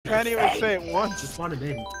can't even say it once. Just want it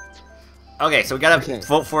in. Okay, so we gotta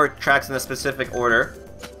vote for tracks in a specific order.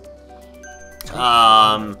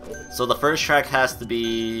 So the first track has to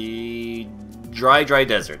be Dry Dry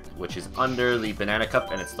Desert, which is under the Banana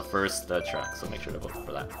Cup, and it's the first track, so make sure to vote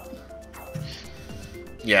for that.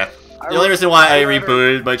 Yeah. The only reason why I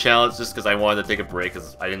rebooted my channel is just because I wanted to take a break,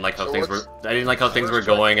 because I didn't like how things were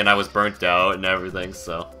going, and I was burnt out and everything.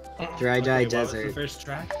 So. Dry Dry Desert. The first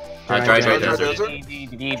track. Dry Dry Desert.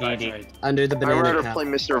 Under the Banana I'd rather Cup. play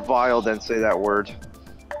Mr. Vile than say that word.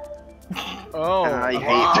 Oh, And I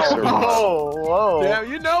hate Mr. Vile. whoa.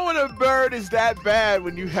 Damn, you know when a bird is that bad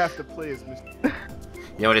when you have to play as Mr.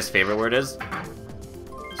 You know what his favorite word is?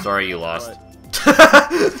 Sorry, you lost.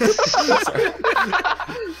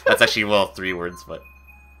 That's actually, well, 3 words, but.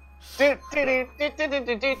 My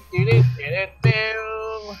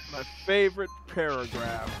favorite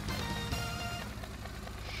paragraph.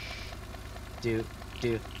 Do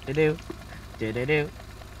do do do do do do.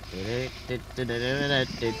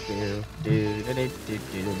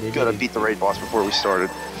 Gotta beat the raid boss before we started.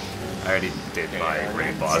 I already did my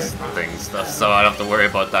raid boss thing stuff, so I don't have to worry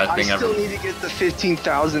about that thing ever. I still need to get the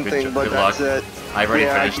 15,000 thing, but Good that's luck. it.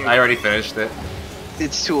 I already finished it.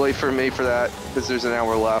 It's too late for me for that, because there's an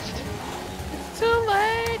hour left. Too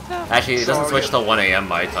late. Actually, it doesn't switch till 1 AM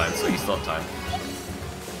my time, so you still have time.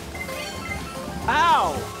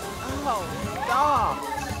 Ow! Ow! Stop!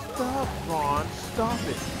 Stop, Ron! Stop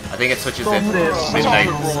it! I think it switches in midnight.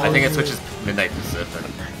 I think it switches midnight Pacific.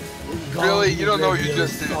 Really? You don't know what you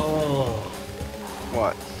just did.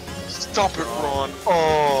 What? Stop it, Ron.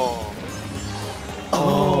 Oh.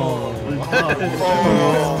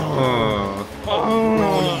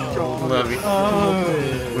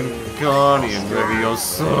 When Guardian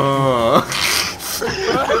Leviosa.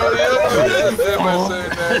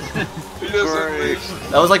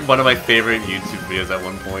 That was like one of my favorite YouTube videos at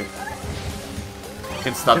one point. I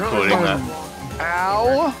can stop quoting that.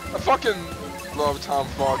 Ow! I fucking love Tom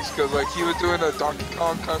Fox because like he was doing a Donkey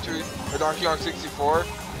Kong Country or Donkey Kong 64,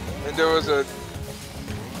 and there was an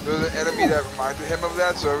enemy that reminded him of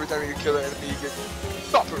that. So every time you kill an enemy, you get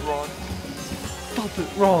stop it, Ron. Stop it,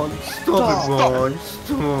 Ron. Stop it, Ron.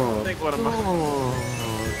 Stop. I think one of my...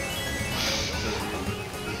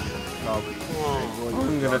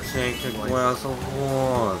 I'm gonna take a glass of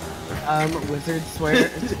water. Wizard Swear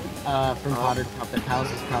from Potter's Puppet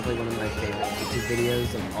House is probably one of my favorite YouTube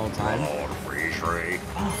videos of all time.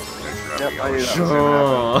 Yep, I knew that.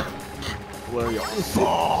 Sure. Where are you?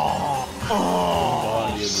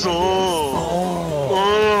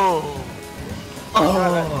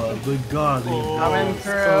 The Guardian. Coming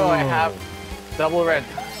through, I have double red.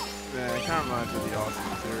 Man, it kind of reminds me of the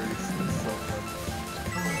Austin series. It's so fun.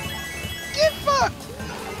 Get fucked!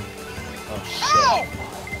 Oh shit. Ow!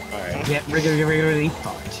 Alright. Get riggedy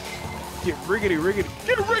fucked. Get riggedy,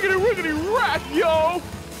 rack, yo!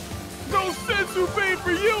 No sensu pain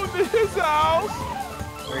for you in his house!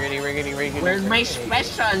 Riggedy. Where's my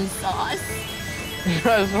special sauce?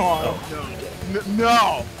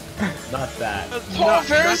 No! Not that. Tom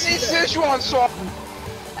Ferris eats Sichuan sauce.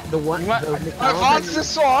 The one. I want the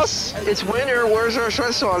sauce. It's winter, where's our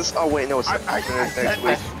stress sauce? Oh wait, no, it's next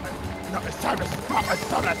week. No, it's time to stop. It's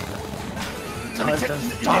time to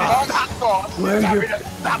Stop. Where are you?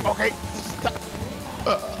 Stop, okay? Stop.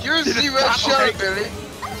 Here's the red shell, Billy.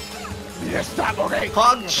 Yeah, stop, okay?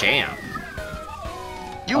 Pog champ.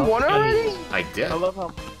 You won already? I did. I love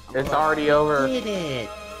how... It's already over. Did it.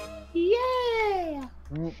 Yeah.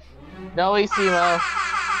 No ECMO.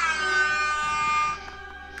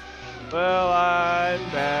 Well, I'm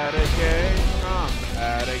bad at games. I'm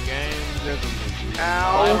bad at games.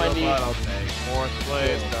 Ow. But I'll take more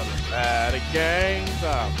plays. I'm bad at games.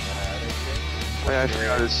 I'm bad at games. Wait, I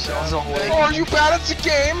forgot his sauce. Oh, are you bad at the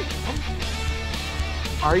game?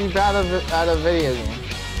 Are you bad at a video game?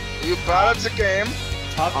 Are you bad at the game?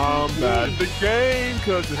 I'm bad at the game,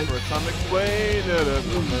 cause it's for some explain.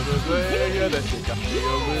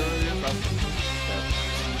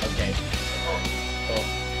 Okay.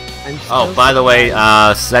 Oh, by the way,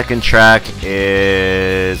 second track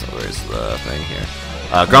is... Where's the thing here?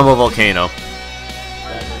 Grumble Volcano.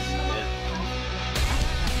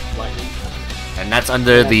 And that's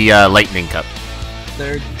under the Lightning Cup.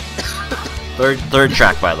 Third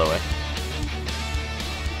track, by the way.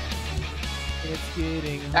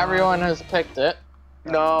 Everyone has picked it.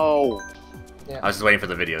 No. I was just waiting for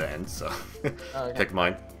the video to end, so Okay. pick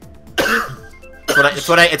mine. It's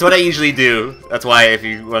what I usually do. That's why if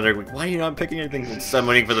you wonder why you're not picking anything, I'm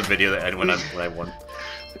waiting for the video to end when I won.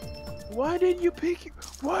 Why didn't you pick?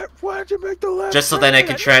 Why did you make the last? Just so then I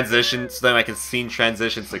can transition, so then I can scene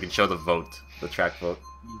transition, so I can show the vote, the track vote.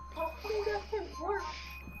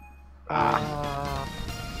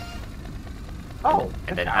 Oh,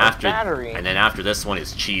 And then battery. after this one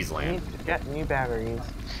is We Cheeseland. need to get new batteries.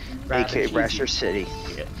 AK Rasher City.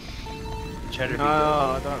 Yeah. Cheddar. No,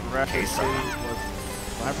 I thought Rapid Okay, City was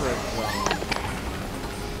Labyrinth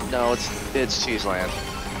Zone. No, it's Cheeseland.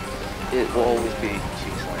 It will always be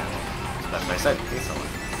Cheeseland. That's what I said. Quesoland.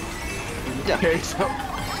 Yeah. Okay, so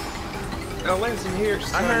Now, listen here, I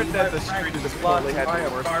son, heard you that better the street of the practice Chipotle had fire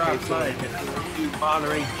the worst car queso. outside, and you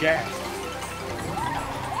Monterey Jack.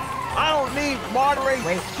 I don't need Monterey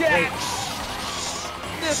Wait, Jack.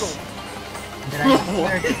 Nizzle. Did I just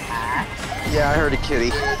hear a cat? Yeah, I heard a kitty.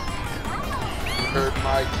 You heard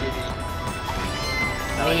my kitty.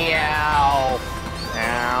 Meow.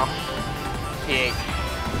 Meow. Pig.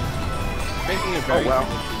 Making a very well.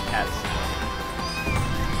 convincing cat sound.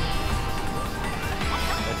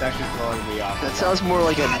 That's actually throwing me off. That sounds more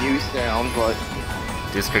like a mew sound, but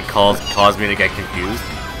This could cause me to get confused.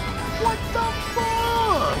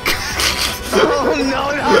 oh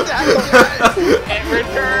no, not that! It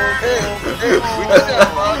returned. Hey, we did that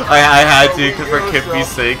in Mario Kart. I had to, because for Kippy's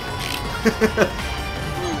sake.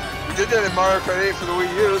 We did that in Mario Kart 8 for the Wii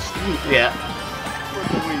U's. Yeah. For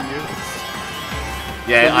the Wii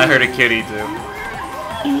U. Yeah, I heard a kitty too.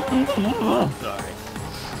 Sorry.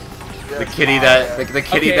 The kitty that, the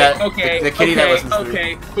kitty that, the kitty that listens to me.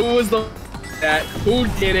 Okay, who was the that? Who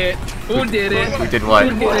did it? Who did it? Who did what?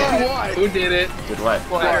 Who did it? Who did it? Did what?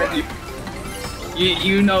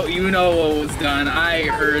 You know what was done. I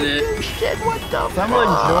heard it. Someone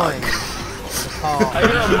joined. Oh, I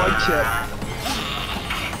got a mug chip.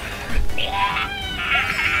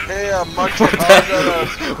 Hey, Mug What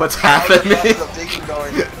the- What's happening?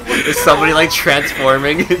 Going. Is somebody like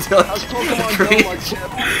transforming into like How's Pokemon a Go green? mug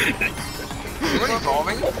chip? What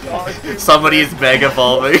evolving? Somebody is mega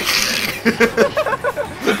evolving.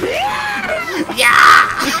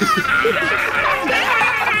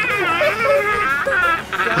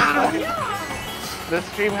 This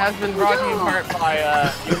stream has been brought to you in part by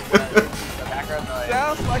the background noise.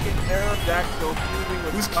 Sounds like an Aerodactyl fusing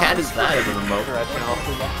with Whose cat is that in the remote? Channel.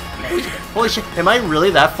 Holy shit, am I really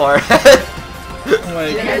that far ahead? Oh my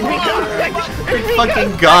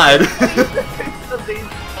Fucking god.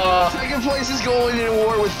 Second place is going in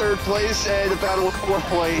war with third place, and the battle with fourth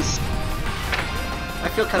place. I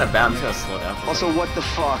feel kind of bad, I'm just gonna slow down. Also, what the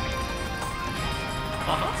fuck?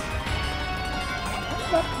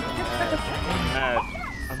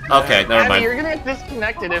 Okay, never Abby, mind. you're gonna get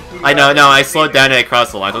disconnected if you. I know, no, I slowed down and I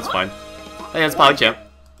crossed the line, that's fine. Hey, it's PogChamp.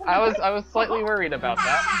 I was slightly worried about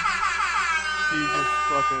that. Jesus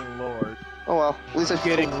fucking lord. Oh well, at least I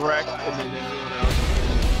Getting wrecked and then everyone else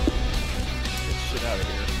get shit out of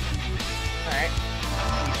here. Alright.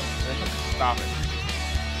 Stop it.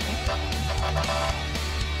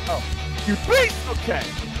 Oh. You beat! Okay.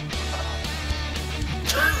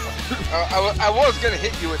 I was gonna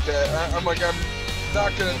hit you with that. I'm like, I'm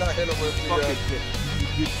not gonna not hit him with the. Fucking shit.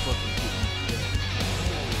 You did fucking hit me.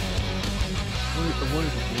 What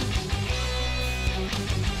is it?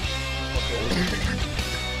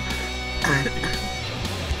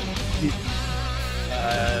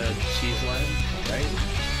 Cheeseland, right?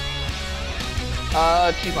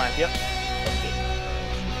 Cheeseland, yep.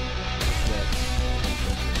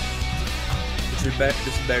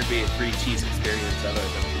 This better be a free cheese experience,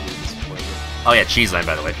 otherwise I'm gonna be disappointed. Oh yeah, Cheeseland,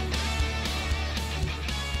 by the way.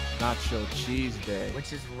 Nacho Cheese Day.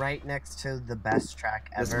 which is right next to the best track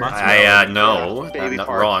ever. month- No, Baby not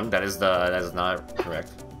Park. wrong. That is not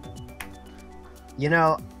correct. You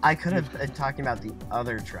know, I could have been talking about the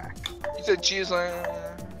other track, You said Cheeseland.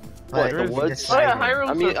 but the we woods? Oh yeah, decided-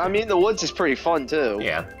 Hyrule. I mean, the woods is pretty fun too.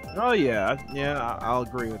 Yeah, Oh yeah, I'll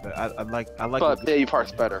agree with that. I like. But Baby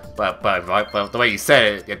Park's better. but the way you said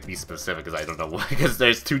it, you have to be specific because I don't know why. Because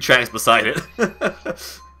there's two tracks beside it.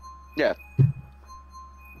 Yeah,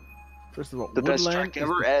 First of all, the best Woodland track is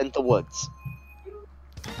ever, and the woods.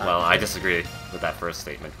 Well, I disagree with that first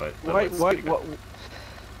statement, but the- What? Why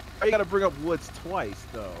you gotta bring up Woods twice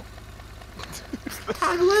though?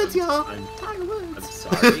 Tiger Woods, y'all. I'm Woods.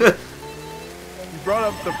 sorry. You brought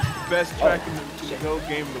up the best track in the Go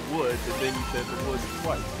game, the Woods, and then you said the Woods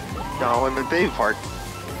twice. No, I'm in Baby Park.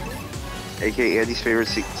 AKA Andy's favorite,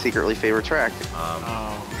 secretly favorite track.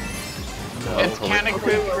 Hello, It's Canacoo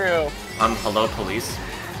Crew. hello, police.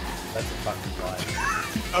 That's a fucking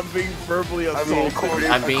lie. I'm being verbally I mean, assaulted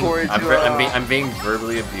I'm being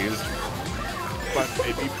verbally abused by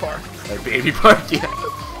Baby Park. by Baby Park. Yeah.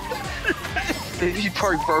 Baby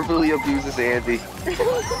Park verbally abuses Andy.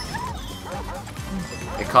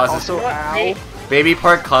 It causes Also, ow. Baby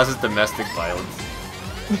Park causes domestic violence.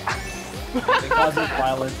 It causes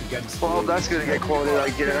violence against Well, that's gonna get quoted, I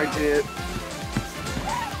guarantee it.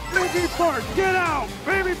 Baby Park, get out!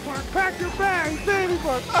 Baby Park, pack your bags! Baby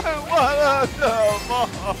Park, I wanna know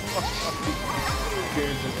more!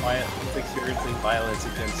 Experiencing violence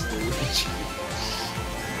against Luigi.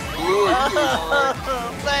 Blue, are you doing alright?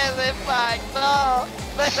 Baby Park, no!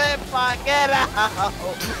 Baby Park, get out!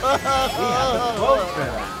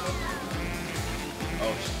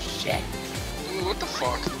 Oh shit. Blue, what the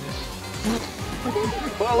fuck?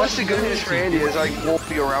 Well, what's the good news for Andy is I won't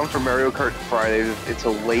be around for Mario Kart Friday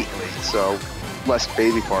until late, so less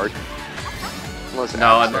Baby Park. Unless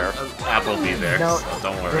No, App's there. App will be there, No. so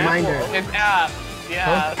don't worry. Reminder. It's App. Yeah.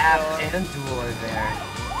 Both App and Duel are there.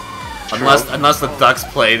 Unless the Ducks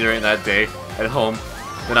play during that day at home,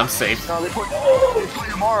 then I'm safe. No, they play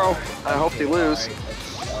tomorrow. I hope they lose.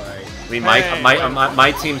 Alright. I mean,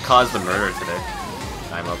 my team caused the murder today.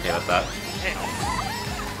 I'm okay with that.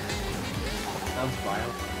 Sounds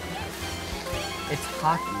violent. It's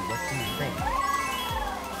hockey. What do you think?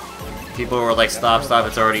 People were like, stop,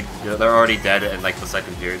 it's already, they're already dead in like the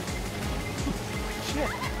second period.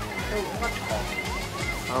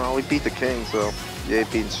 I don't know, we beat the King, so the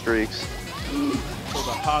 8 streaks. So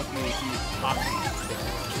the hockey is hockey.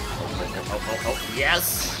 Oh,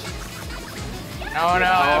 yes! No, I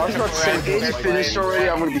no. was about to say, if Andy's finished already,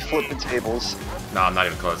 I'm gonna be flipping tables. No, I'm not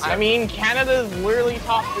even close yet. I mean, Canada's literally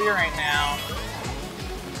top 3 right now.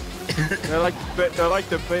 They're like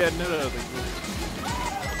the Bayonetta of the group.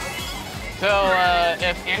 So,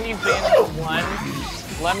 if Andy's Bayonetta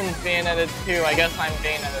 1, Lemon's Bayonetta 2, I guess I'm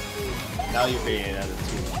Bayonetta 3. Now you're being another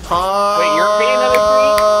two. Wait, you're Bayonetta 3?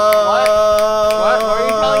 What? What are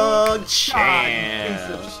you telling me?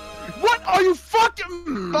 Champ. What are you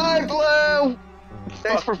fucking? Bye, Blue!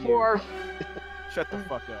 Thanks for Fuck you. 4. Shut the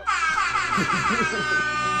fuck up.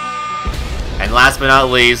 And last but not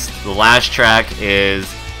least, the last track is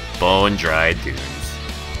Bone Dry Dunes.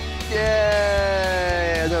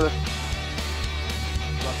 Yay! Another.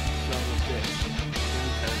 Fucking son of a bitch.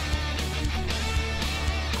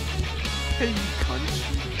 Hey, you cunt.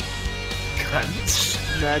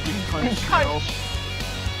 Magic punch. Cunt.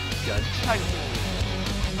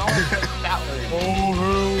 No, that word. Oh,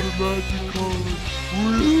 hell, the magic punch.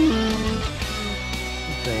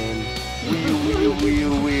 Same.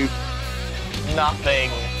 Wee. Nothing.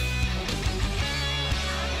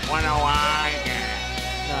 Wanna why?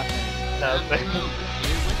 Nothing.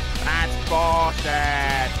 That's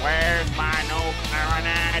bullshit. Where's my no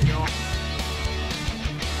clarinet?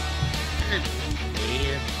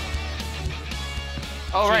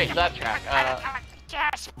 Oh, right, that track.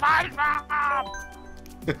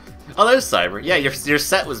 Oh, there's Cyber. Yeah, your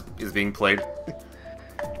set is being played.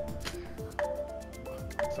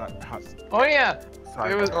 Oh, yeah.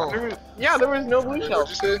 There was no blue shell. What'd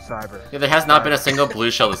you say? Cyber. Yeah, there has not been a single blue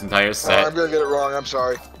shell this entire I'm set. gonna get it wrong, I'm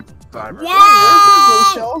sorry. Cyber.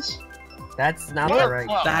 Shells? That's not What? the right.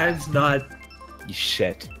 That's not. You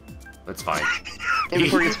shit. That's fine.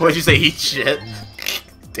 Inventory What'd you say? Eat shit?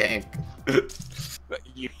 Dang.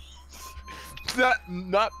 You.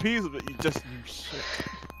 Not peas, but you just you shit.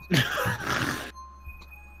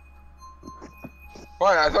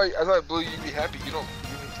 Why? I thought Blue, you'd be happy. You need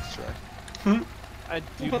this track. I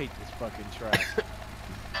do hate this fucking track.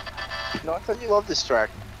 No, I thought you loved this track.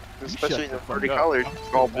 Especially Shut the the fuck party up. colors.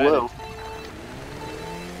 It's all blue.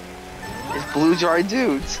 It's Blue Dry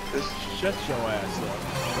Dudes. Shut your ass up.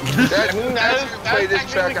 Dad, That Dad, is- you can play that's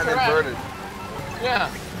this track on technically correct. inverted. Yeah.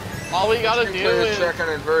 All we gotta You do can play this is... track on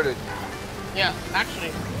inverted. Yeah,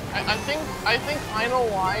 actually, I think I know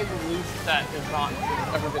why the blue set is not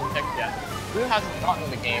ever been picked yet. Blue hasn't gotten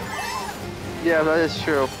the game. Yeah, that is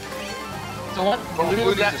true. So what? But Blue Blue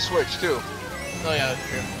needs that. to switch too. Oh yeah, that's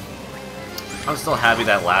true. I'm still happy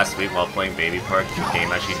that last week while playing Baby Park, the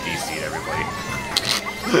game actually DC'd everybody.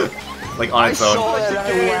 Like on its own.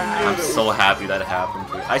 I'm so happy that it happened.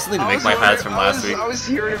 I still need to make my hats from last week. I was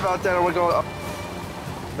hearing about that. I'm like, oh,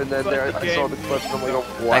 and then there, I saw the clip and I'm like, oh,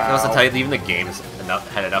 wow. I can also tell you that even the game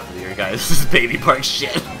had enough of you guys. This is Baby Park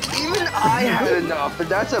shit. Even I had enough, and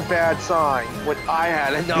that's a bad sign. When I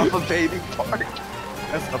had enough of Baby Park.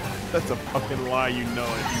 That's a fucking lie. You know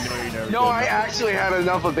it. You know you never. No, I actually had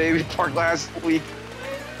enough of Baby Park last week.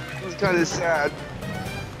 It was kind of sad.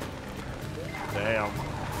 Damn.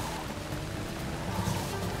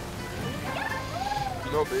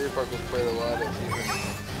 You know, Baby Park was played a lot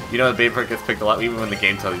of You know, Baby Park gets picked a lot even when the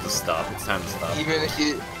game tells you to stop. It's time to stop. even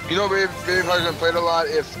you know, Baby Park's been played a lot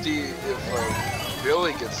if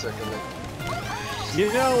Billy gets sick of it.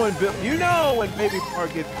 You know when Baby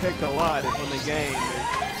Park gets picked a lot is when the game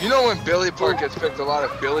You know when Billy Park gets picked, a lot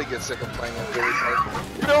of Billy gets sick of playing on Billy Park.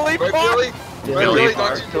 Billy Right, Park. Billy? Billy Right,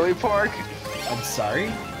 Park. don't you- Billy Park. I'm sorry?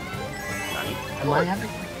 Am I having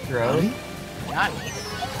throat? Johnny.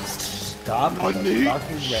 Stop talking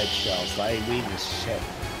red shells. I need this shit.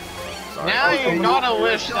 Now Okay, you gotta no,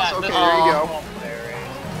 wish red that shells, this okay, there you go.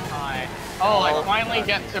 Hi. Oh, I finally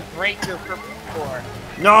get to break your purple score.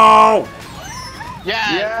 No!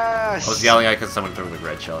 Yes! Yes. I was yelling at because someone threw the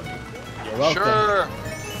red shell at me. You're welcome. Sure.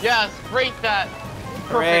 Yes, break that!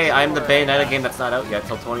 Hooray, perfect I'm the score. Bayonetta game that's not out yet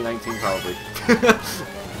till 2019 probably.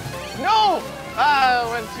 No! Ah,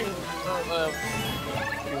 went too late.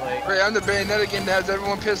 Right, I'm the Bayonetta game that has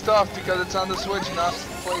everyone pissed off because it's on the Switch and not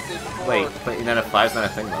PlayStation 4. Wait, Bayonetta 5's not a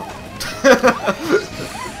thing though.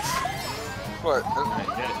 What?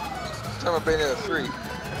 Talking about Bayonetta 3.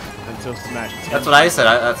 Until Smash 10. That's what I said.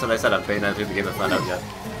 That's what I said. I'm Bayonetta 2, the game that's not out yet.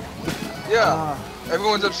 Yeah.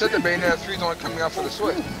 Everyone's upset that Bayonetta 3 is only coming out for the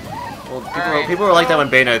Switch. Well, people were like that when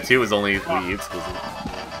Bayonetta 2 was only Wii U exclusive.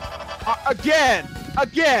 Again.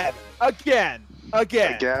 Again? Again.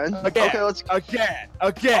 Okay, let's. Again.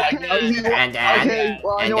 Okay,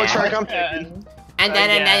 well, I know what track I'm picking. I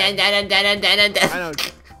know.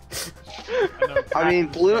 I mean,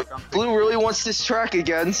 Blue really wants this track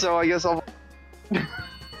again, so I guess I'll.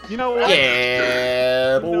 You know what?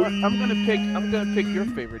 Yeah, You know what? boy. I'm gonna pick your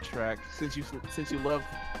favorite track since you love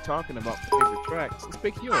talking about favorite tracks. Let's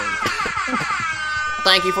pick yours.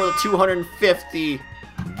 Thank you for the 250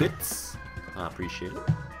 bits. I appreciate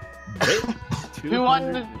it. Who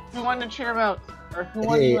won the cheer vote? Or who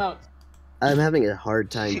won the vote? I'm having a hard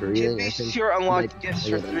time breathing. I Be think sure unlock might- gifts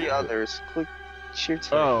for 3 others. Click cheer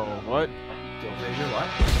to. Oh, what?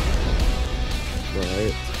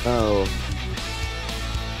 Right. Oh.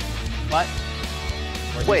 What?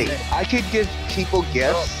 Wait, I could give people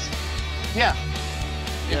gifts? Yeah.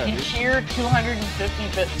 Yeah, If you dude. cheer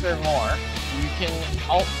 250 bits or more, you can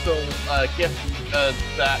also gift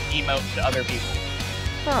that emote to other people.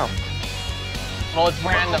 Oh. Well, it's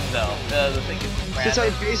random though. The thing is random. Since I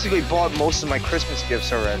basically bought most of my Christmas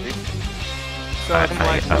gifts already. So it's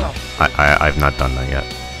like, I've not done that yet.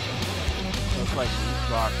 so it's like loot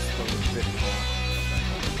box but with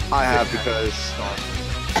Bitcoin. I have because.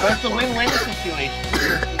 So it's a win-win situation.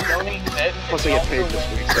 You donate bits, Plus, and I you get paid also this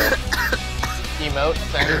win week, so.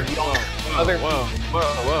 emotes, and you don't other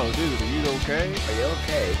Whoa, dude, are you okay? Are you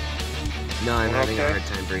okay? No, I'm having a Okay. hard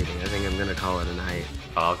time breathing. I think I'm gonna call it a night.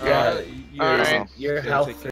 Okay. Yeah, Alright. your Yeah, health take